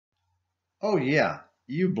Oh yeah,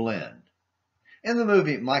 you blend. In the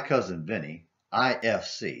movie My Cousin Vinny,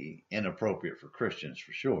 IFC, Inappropriate for Christians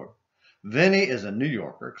for sure, Vinny is a New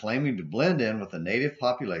Yorker claiming to blend in with the native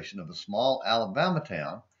population of a small Alabama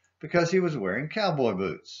town because he was wearing cowboy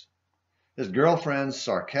boots. His girlfriend's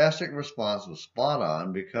sarcastic response was spot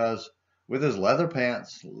on because, with his leather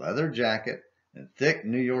pants, leather jacket, and thick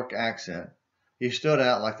New York accent, he stood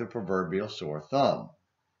out like the proverbial sore thumb.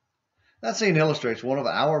 That scene illustrates one of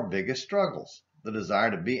our biggest struggles, the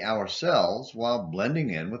desire to be ourselves while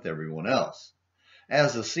blending in with everyone else.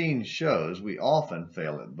 As the scene shows, we often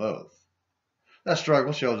fail at both. That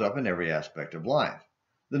struggle shows up in every aspect of life.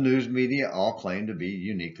 The news media all claim to be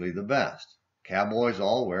uniquely the best. Cowboys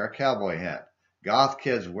all wear a cowboy hat. Goth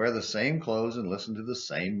kids wear the same clothes and listen to the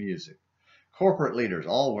same music. Corporate leaders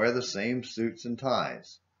all wear the same suits and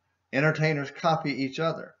ties. Entertainers copy each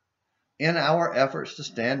other. In our efforts to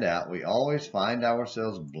stand out, we always find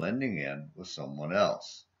ourselves blending in with someone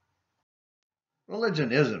else.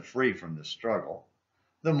 Religion isn't free from this struggle.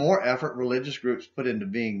 The more effort religious groups put into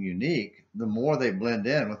being unique, the more they blend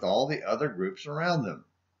in with all the other groups around them.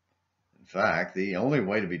 In fact, the only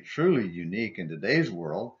way to be truly unique in today's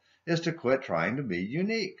world is to quit trying to be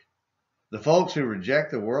unique. The folks who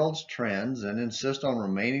reject the world's trends and insist on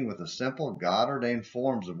remaining with the simple God-ordained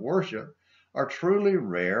forms of worship are truly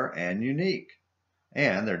rare and unique,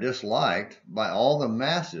 and they're disliked by all the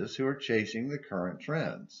masses who are chasing the current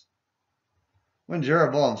trends. When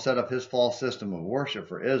Jeroboam set up his false system of worship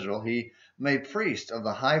for Israel, he made priests of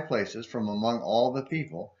the high places from among all the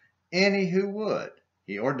people. Any who would,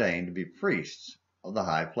 he ordained to be priests of the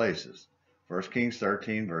high places. 1 Kings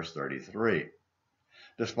 13, verse 33.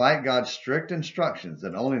 Despite God's strict instructions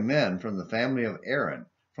that only men from the family of Aaron,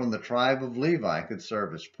 from the tribe of Levi, could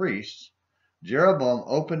serve as priests, Jeroboam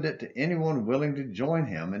opened it to anyone willing to join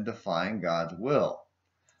him in defying God's will.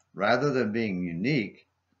 Rather than being unique,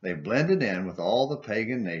 they blended in with all the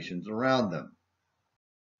pagan nations around them.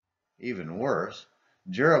 Even worse,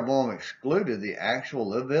 Jeroboam excluded the actual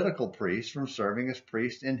Levitical priests from serving as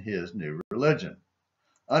priests in his new religion.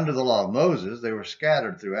 Under the law of Moses, they were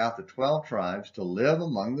scattered throughout the 12 tribes to live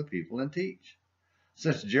among the people and teach.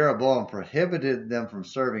 Since Jeroboam prohibited them from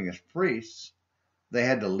serving as priests, they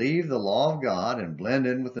had to leave the law of God and blend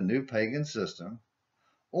in with the new pagan system,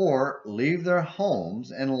 or leave their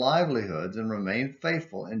homes and livelihoods and remain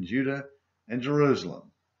faithful in Judah and Jerusalem.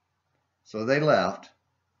 So they left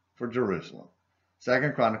for Jerusalem.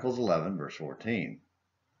 2 Chronicles 11, verse 14.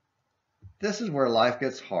 This is where life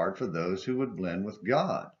gets hard for those who would blend with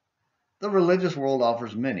God. The religious world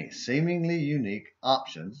offers many seemingly unique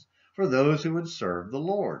options for those who would serve the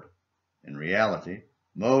Lord. In reality,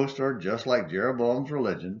 most are just like Jeroboam's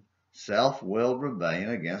religion, self-willed rebellion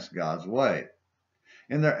against God's way.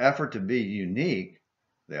 In their effort to be unique,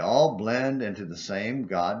 they all blend into the same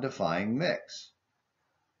God-defying mix.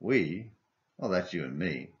 We, well, that's you and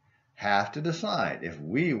me, have to decide if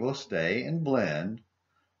we will stay and blend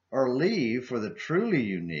or leave for the truly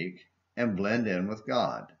unique and blend in with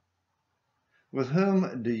God. With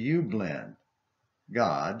whom do you blend,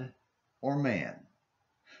 God or man?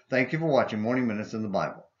 Thank you for watching Morning Minutes in the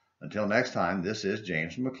Bible. Until next time, this is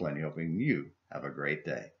James from McClenny, hoping you have a great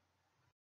day.